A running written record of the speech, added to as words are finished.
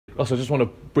Also, I just want to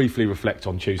briefly reflect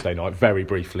on Tuesday night, very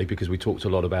briefly, because we talked a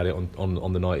lot about it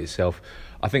on the night itself.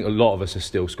 I think a lot of us are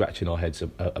still scratching our heads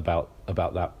about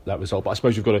that result. But I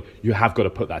suppose you have got to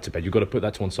put that to bed. You've got to put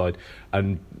that to one side.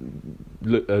 And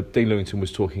Dean Lewington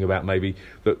was talking about maybe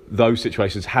that those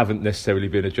situations haven't necessarily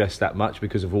been addressed that much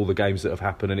because of all the games that have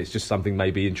happened, and it's just something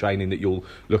maybe in training that you'll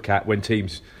look at when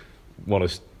teams want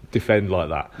to defend like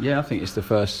that. Yeah, I think it's the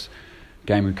first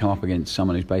game we've come up against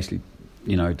someone who's basically,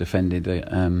 defended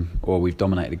or we've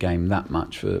dominated a game that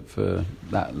much for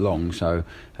that long. So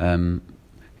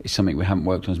it's something we haven't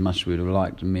worked on as much as we'd have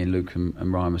liked. And me and Luke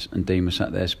and Ryan and Dean were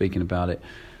sat there speaking about it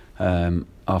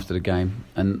after the game,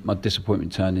 and my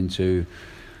disappointment turned into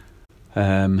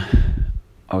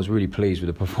I was really pleased with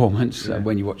the performance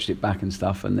when you watched it back and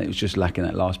stuff, and it was just lacking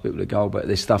that last bit with the goal. But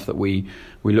there's stuff that we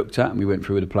looked at and we went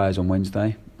through with the players on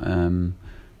Wednesday,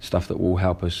 stuff that will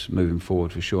help us moving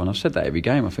forward for sure. And I've said that every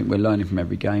game. I think we're learning from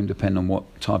every game, depending on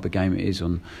what type of game it is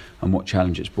and what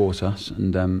challenge it's brought us.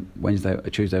 And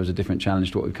Tuesday was a different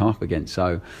challenge to what we've come up against.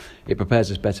 So it prepares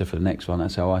us better for the next one.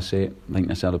 That's how I see it. I think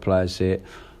that's how the players see it.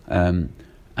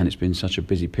 And it's been such a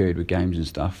busy period with games and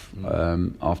stuff.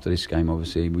 After this game,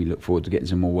 obviously, we look forward to getting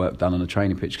some more work done on the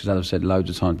training pitch, because as I've said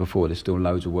loads of times before, there's still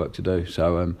loads of work to do.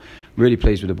 So really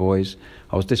pleased with the boys.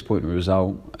 I was disappointed with the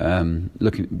result.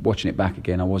 Watching it back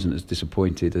again, I wasn't as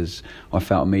disappointed as I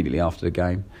felt immediately after the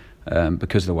game,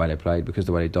 because of the way they played, because of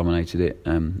the way they dominated it.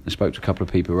 I spoke to a couple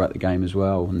of people who were at the game as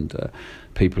well, and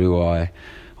people who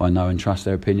I know and trust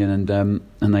their opinion,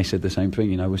 and they said the same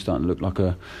thing. We're starting to look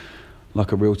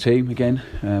like a real team again,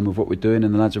 with what we're doing,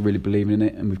 and the lads are really believing in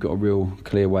it, and we've got a real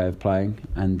clear way of playing,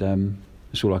 and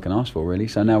that's all I can ask for, really.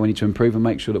 So now we need to improve and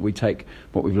make sure that we take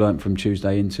what we've learnt from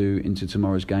Tuesday into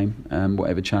tomorrow's game,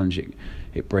 whatever challenge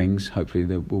it brings. Hopefully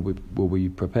we'll be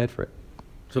prepared for it.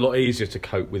 It's a lot easier to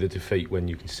cope with a defeat when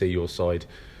you can see your side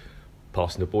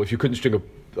passing the ball. If you couldn't string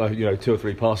 2 or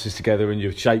 3 passes together and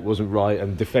your shape wasn't right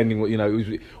and defending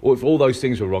or if all those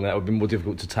things were wrong, that would be more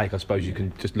difficult to take. I suppose you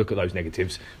can just look at those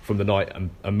negatives from the night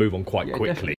and move on quite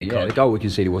quickly. Yeah, the goal we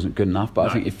conceded wasn't good enough, but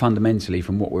I think fundamentally,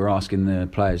 from what we're asking the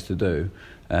players to do,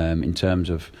 in terms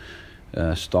of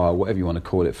style, whatever you want to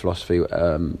call it, philosophy,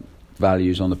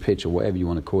 values on the pitch, or whatever you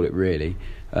want to call it, really,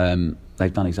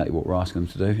 they've done exactly what we're asking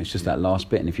them to do. It's just that last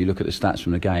bit, and if you look at the stats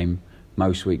from the game,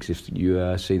 most weeks, if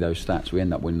you see those stats, we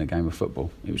end up winning a game of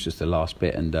football. It was just the last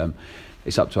bit, and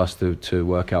it's up to us to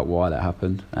work out why that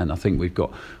happened. And I think we've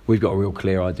got a real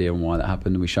clear idea on why that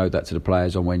happened, and we showed that to the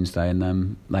players on Wednesday,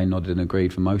 and they nodded and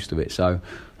agreed for most of it. So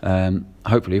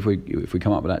hopefully, if we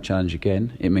come up with that challenge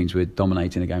again, it means we're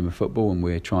dominating a game of football, and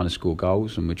we're trying to score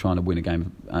goals, and we're trying to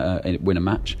win a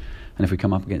match. And if we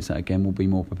come up against that again, we'll be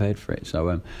more prepared for it. So,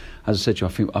 as I said to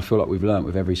you, I feel like we've learnt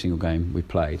with every single game we've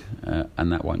played,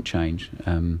 and that won't change.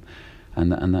 And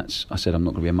that's, I said, I'm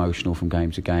not going to be emotional from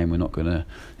game to game. We're not going to.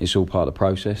 It's all part of the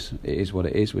process. It is what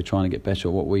it is. We're trying to get better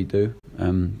at what we do.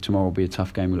 Tomorrow will be a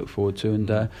tough game we look forward to,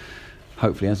 and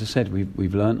hopefully, as I said,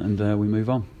 we've learnt and we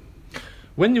move on.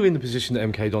 When you're in the position that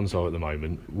MK Dons are at the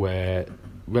moment, where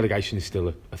relegation is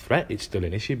still a threat, it's still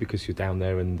an issue because you're down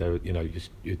there and you're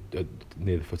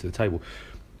near the foot of the table,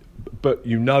 but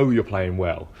you're playing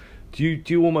well. Do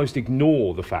you almost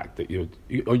ignore the fact that you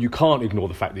can't ignore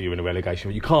the fact that you're in a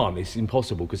relegation? You can't. It's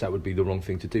impossible, because that would be the wrong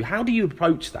thing to do. How do you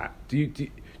approach that? Do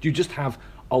you just have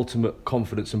ultimate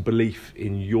confidence and belief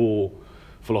in your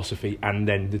philosophy, and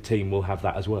then the team will have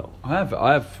that as well? I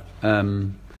have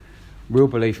real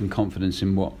belief and confidence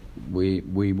in what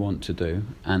we want to do,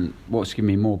 and what's given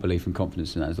me more belief and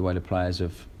confidence in that is the way the players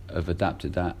have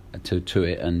adapted that to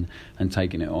it and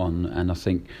taken it on. And I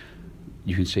think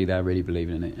you can see they're really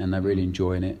believing in it and they're really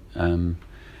enjoying it.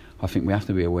 I think we have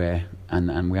to be aware,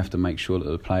 and we have to make sure that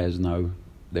the players know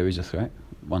there is a threat.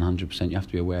 100%, you have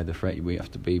to be aware of the threat. We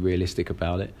have to be realistic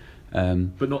about it.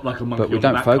 But not like a monkey. But we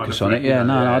don't focus on it. Yeah,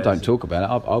 I don't talk about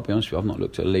it. I'll be honest with you. I've not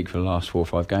looked at the league for the last 4 or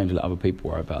 5 games. Let other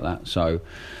people worry about that. So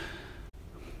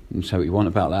what you want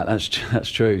about that?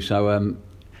 That's true. So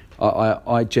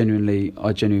I genuinely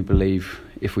believe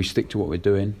if we stick to what we're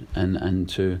doing and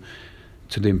to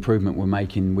the improvement we're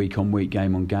making week on week,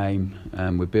 game on game,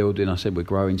 we're building. I said we're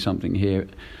growing something here.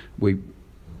 We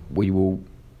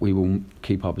will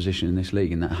keep our position in this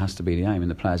league, and that has to be the aim,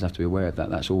 and the players have to be aware of that.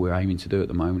 That's all we're aiming to do at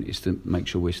the moment, is to make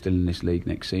sure we're still in this league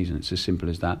next season. It's as simple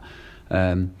as that.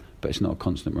 But it's not a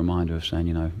constant reminder of saying,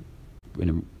 in a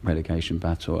relegation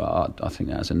battle. I think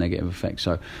that has a negative effect.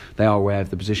 So they are aware of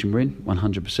the position we're in,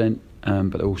 100%,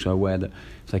 but they're also aware that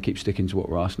if they keep sticking to what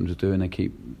we're asking them to do, and they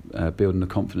keep building the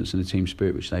confidence and the team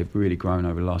spirit, which they've really grown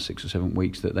over the last 6 or 7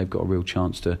 weeks, that they've got a real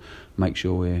chance to make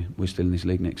sure we're still in this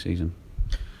league next season.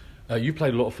 You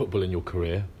played a lot of football in your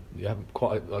career. You haven't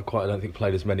quite, I don't think,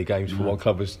 played as many games for one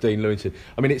club as Dean Lewington.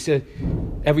 I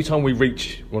mean, every time we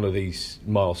reach one of these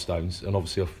milestones, and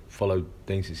obviously I've followed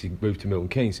Dean since he moved to Milton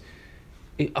Keynes,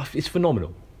 it's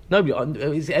phenomenal. Nobody,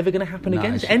 is it ever going to happen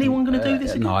again? Is anyone going to do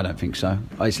this again? No, I don't think so.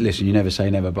 Listen, you never say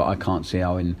never, but I can't see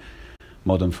how in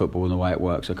modern football and the way it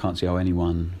works, I can't see how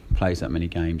anyone plays that many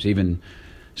games. Even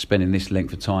spending this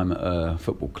length of time at a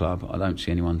football club, I don't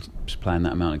see anyone playing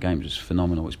that amount of games. It's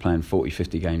phenomenal. It's playing 40,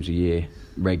 50 games a year,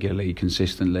 regularly,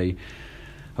 consistently,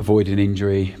 avoiding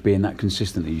injury, being that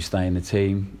consistent that you stay in the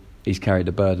team. He's carried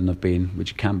the burden of being,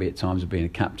 which it can be at times, of being a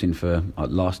captain for the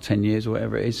last 10 years or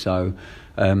whatever it is. So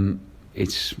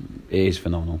it is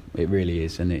phenomenal. It really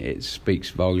is, and it speaks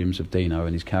volumes of Dino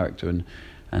and his character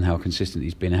and how consistent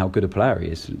he's been, and how good a player he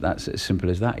is. That's as simple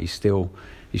as that. He's still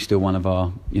one of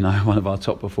our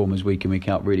top performers week in, week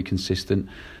out, really consistent.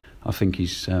 I think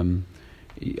he's shown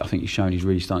he's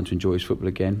really starting to enjoy his football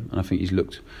again, and I think he's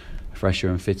looked fresher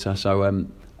and fitter. So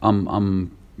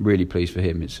I'm really pleased for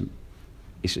him.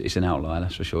 It's an outlier,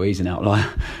 that's for sure. He's an outlier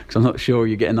because I'm not sure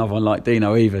you get another one like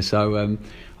Dino either. So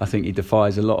I think he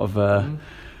defies a lot of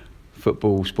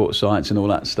football, sports science and all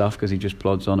that stuff, because he just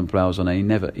plods on and plows on,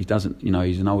 and he doesn't,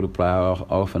 he's an older player. I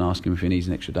often ask him if he needs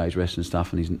an extra day's rest and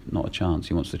stuff, and he's not a chance.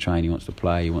 He wants to train, he wants to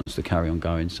play, he wants to carry on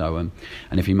going. So and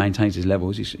if he maintains his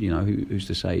levels, who's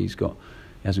to say he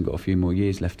hasn't got a few more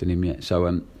years left in him yet.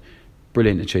 So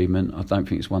brilliant achievement. I don't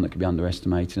think it's one that can be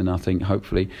underestimated, and I think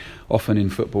hopefully often in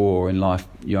football or in life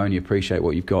you only appreciate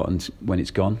what you've got and when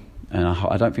it's gone, and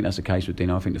I don't think that's the case with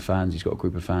Dino. I think the fans, he's got a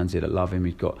group of fans here that love him.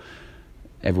 He's got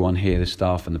everyone here, the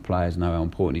staff and the players, know how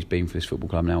important he's been for this football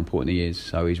club and how important he is.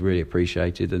 So he's really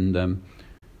appreciated, and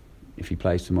if he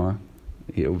plays tomorrow,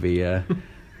 it'll be a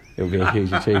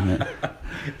huge achievement.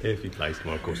 If he plays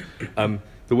tomorrow, of course.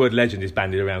 The word legend is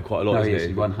bandied around quite a lot,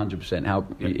 isn't it?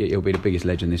 100%. He'll be the biggest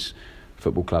legend this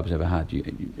football club's ever had.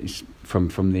 It's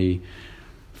from the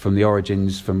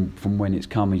origins, from when it's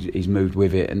come, he's moved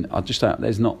with it, and I just don't.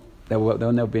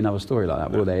 There'll never be another story like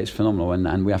that, will there? It's phenomenal,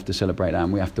 and we have to celebrate that,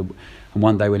 and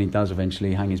one day when he does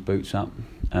eventually hang his boots up.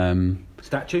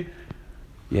 Statue?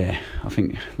 Yeah, I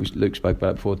think Luke spoke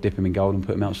about it before, dip him in gold and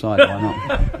put him outside, why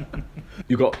not?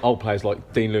 You've got old players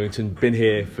like Dean Lewington, been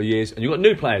here for years, and you've got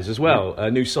new players as well,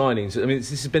 new signings. I mean, this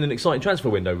has been an exciting transfer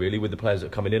window, really, with the players that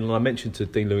are coming in. And I mentioned to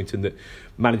Dean Lewington that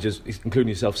managers, including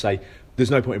yourself, say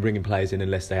there's no point in bringing players in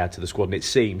unless they add to the squad. And it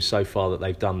seems so far that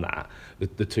they've done that.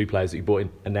 The two players that you brought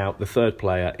in, and now the third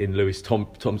player in Lewis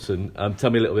Thompson. Tell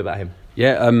me a little bit about him.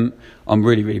 Yeah, I'm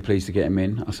really, really pleased to get him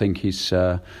in. I think he's.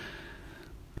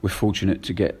 We're fortunate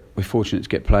to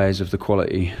get players of the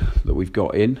quality that we've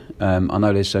got in. I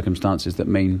know there's circumstances that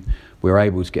mean we're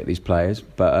able to get these players,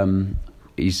 but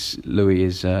Louis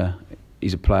is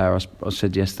he's a player. I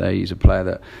said yesterday, he's a player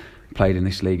that played in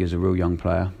this league as a real young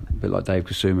player, a bit like Dave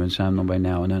Kusuma and Sam Nombe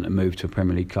now, and then moved to a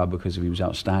Premier League club because he was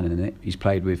outstanding in it. He's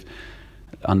played with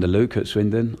under Luke at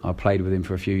Swindon. I played with him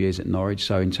for a few years at Norwich.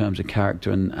 So in terms of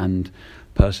character and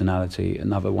personality,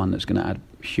 another one that's going to add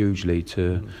hugely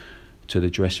to the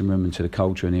dressing room and to the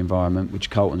culture and the environment, which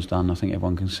Carlton's done. I think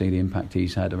everyone can see the impact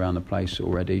he's had around the place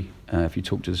already, if you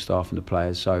talk to the staff and the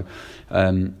players. So,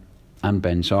 and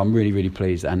Ben. So I'm really, really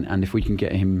pleased. And if we can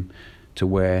get him to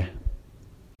where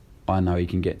I know he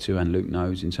can get to, and Luke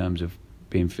knows, in terms of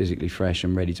being physically fresh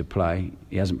and ready to play.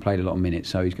 He hasn't played a lot of minutes,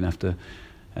 so he's going to have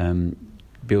to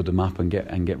build them up and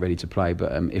get ready to play.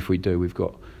 But if we do, we've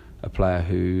got a player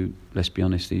who, let's be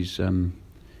honest,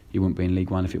 he wouldn't be in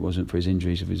League One if it wasn't for his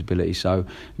injuries, of his ability. So,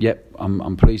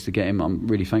 I'm pleased to get him. I'm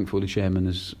really thankful the chairman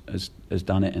has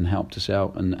done it and helped us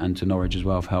out, and to Norwich as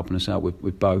well for helping us out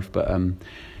with both. But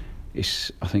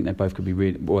I think they both could be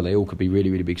they all could be really,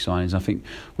 really big signings. I think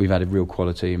we've added real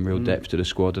quality and real depth to the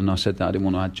squad, and I said that I didn't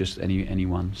want to add just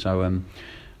anyone. So,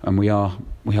 and we are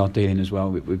dealing as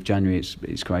well with January.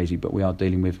 It's crazy, but we are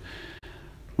dealing with.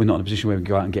 We're not in a position where we can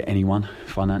go out and get anyone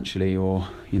financially, or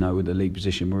with the league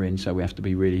position we're in. So we have to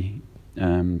be really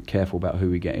careful about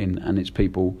who we get in, and it's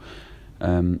people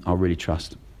I really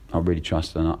trust.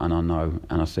 And I know,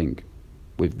 and I think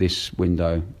with this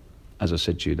window, as I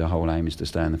said to you, the whole aim is to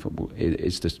stay in the football.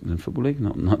 It's just in the football league,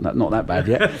 not that bad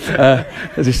yet.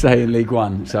 To stay in League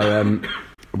One. So.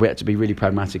 We had to be really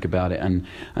pragmatic about it, and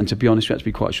to be honest, we had to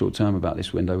be quite short term about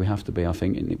this window. We have to be. I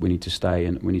think we need to stay,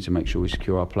 and we need to make sure we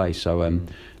secure our place. So,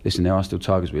 listen, there are still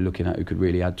targets we're looking at who could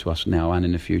really add to us now and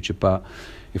in the future. But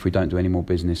if we don't do any more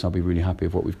business, I'll be really happy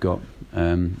with what we've got.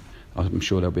 I'm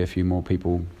sure there'll be a few more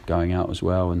people going out as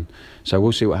well, and so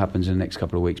we'll see what happens in the next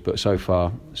couple of weeks. But so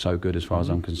far, so good as far as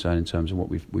I'm concerned in terms of what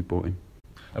we've brought in.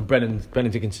 And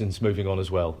Brennan Dickinson's moving on as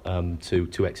well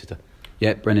to Exeter.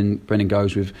 Yeah, Brennan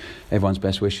goes with everyone's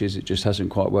best wishes. It just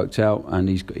hasn't quite worked out, and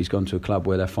he's gone to a club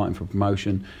where they're fighting for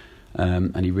promotion,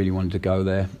 and he really wanted to go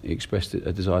there. He expressed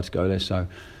a desire to go there, so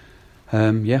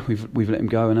we've let him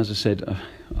go. And as I said,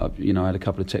 I had a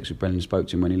couple of texts with Brennan, spoke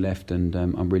to him when he left, and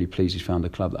I'm really pleased he's found a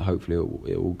club that hopefully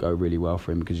it will go really well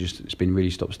for him, because it's been really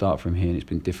stop-start for him here, and it's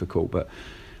been difficult,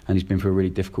 and he's been through a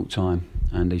really difficult time,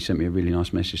 and he sent me a really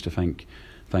nice message to thank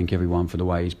everyone for the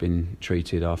way he's been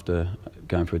treated after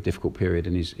going through a difficult period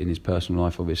in his personal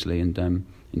life, obviously, and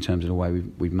in terms of the way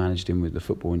we've managed him with the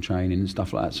football and training and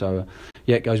stuff like that. So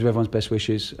it goes with everyone's best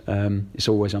wishes. It's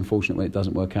always unfortunate when it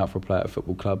doesn't work out for a player at a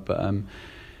football club, but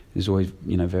there's always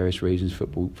various reasons.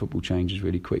 Football changes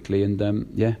really quickly, and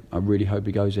I really hope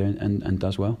he goes there and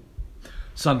does well.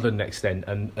 Sunderland next then,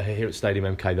 and here at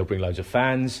Stadium MK they'll bring loads of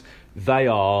fans. They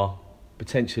are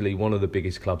potentially one of the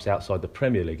biggest clubs outside the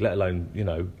Premier League, let alone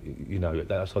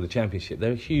outside the Championship.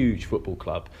 They're a huge football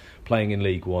club playing in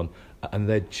League One, and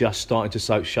they're just starting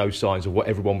to show signs of what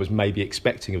everyone was maybe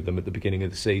expecting of them at the beginning of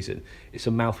the season. It's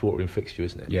a mouth-watering fixture,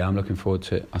 isn't it? Yeah, I'm looking forward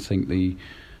to it. I think the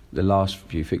last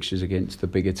few fixtures against the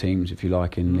bigger teams, if you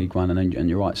like, in League One, and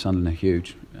you're right, Sunderland are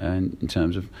huge, and in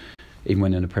terms of, even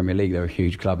when in the Premier League, they're a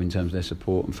huge club in terms of their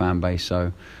support and fan base.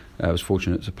 So I was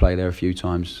fortunate to play there a few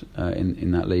times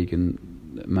in that league, and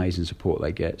amazing support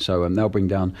they get. So they'll bring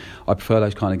down. I prefer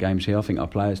those kind of games here. I think our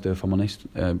players do, if I'm honest.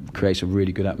 Creates a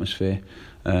really good atmosphere.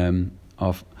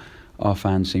 Our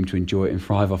fans seem to enjoy it and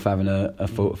thrive off having a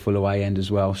full away end as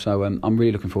well. So I'm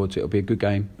really looking forward to it. It'll be a good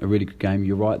game, a really good game.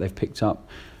 You're right, they've picked up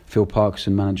Phil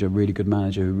Parkinson, manager, really good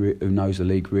manager who knows the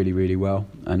league really, really well,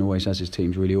 and always has his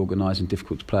teams really organised and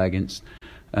difficult to play against.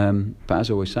 But as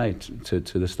I always say to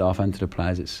the staff and to the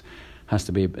players, it has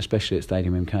to be, especially at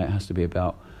Stadium MK, it has to be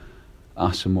about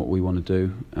us and what we want to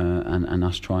do, and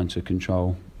us trying to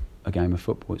control a game of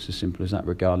football. It's as simple as that,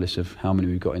 regardless of how many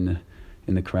we've got in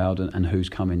the crowd and who's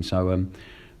coming. So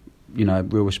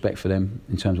real respect for them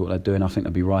in terms of what they're doing. I think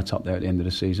they'll be right up there at the end of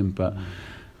the season, but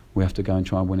we have to go and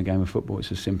try and win a game of football.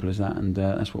 It's as simple as that, and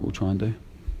that's what we'll try and do.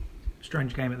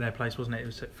 Strange game at their place, wasn't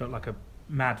it? It felt like a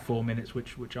mad 4 minutes,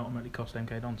 which ultimately cost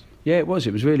MK Dons. Yeah, it was.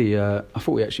 It was really. I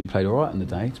thought we actually played all right on the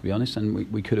day, to be honest, and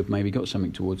we could have maybe got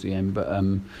something towards the end, but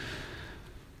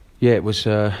it was.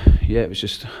 It was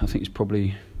just. I think it's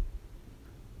probably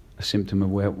a symptom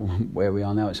of where we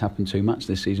are now. It's happened too much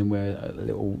this season, where a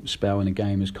little spell in a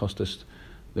game has cost us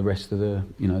the rest of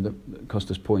cost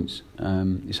us points.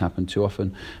 It's happened too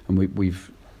often, and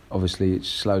we've obviously it's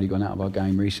slowly gone out of our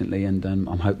game recently, and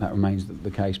I hope that remains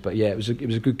the case. But yeah, it was a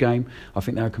good game. I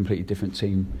think they're a completely different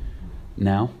team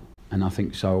now, and I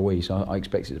think so are we. So I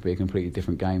expect it to be a completely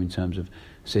different game in terms of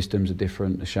systems are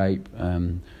different, the shape,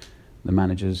 the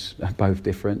managers are both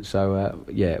different. So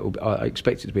I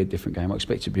expect it to be a different game. I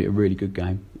expect it to be a really good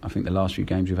game. I think the last few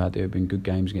games we've had there have been good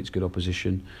games against good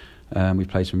opposition. We've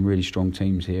played some really strong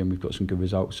teams here, and we've got some good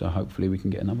results, so hopefully we can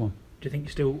get another one. Do you think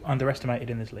you're still underestimated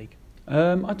in this league?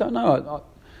 I don't know.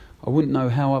 I wouldn't know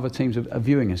how other teams are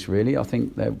viewing us, really. I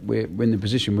think that we're in the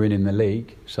position we're in the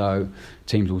league, so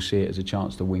teams will see it as a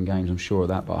chance to win games, I'm sure of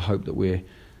that, but I hope that we're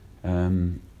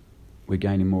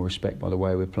gaining more respect by the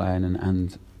way we're playing,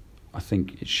 and I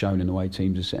think it's shown in the way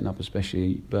teams are setting up,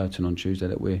 especially Burton on Tuesday,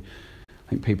 that I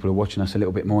think people are watching us a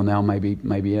little bit more now, maybe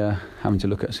having to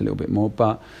look at us a little bit more,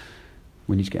 but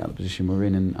we need to get out of the position we're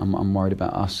in, and I'm worried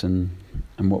about us and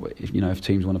what if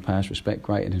teams want to pay us respect,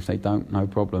 great, and if they don't, no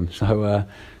problem. So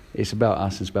it's about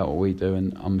us, it's about what we do,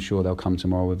 and I'm sure they'll come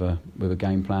tomorrow with a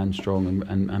game plan, strong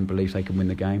and believe they can win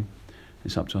the game.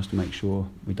 It's up to us to make sure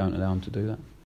we don't allow them to do that.